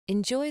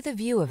Enjoy the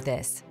view of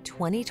this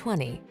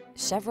 2020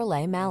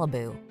 Chevrolet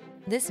Malibu.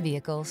 This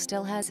vehicle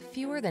still has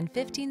fewer than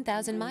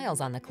 15,000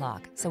 miles on the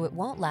clock, so it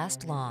won't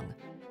last long.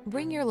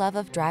 Bring your love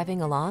of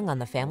driving along on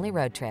the family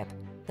road trip.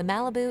 The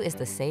Malibu is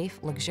the safe,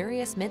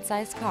 luxurious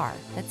midsize car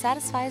that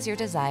satisfies your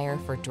desire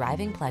for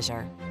driving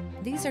pleasure.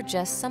 These are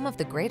just some of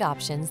the great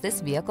options this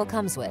vehicle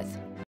comes with: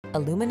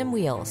 aluminum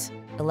wheels,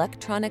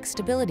 electronic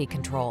stability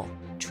control,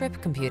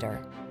 trip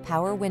computer,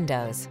 power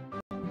windows,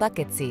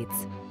 bucket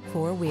seats,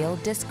 four-wheel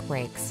disc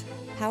brakes,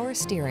 power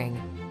steering.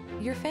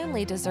 Your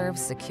family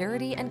deserves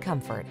security and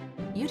comfort.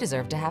 You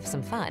deserve to have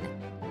some fun.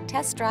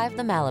 Test drive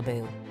the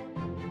Malibu.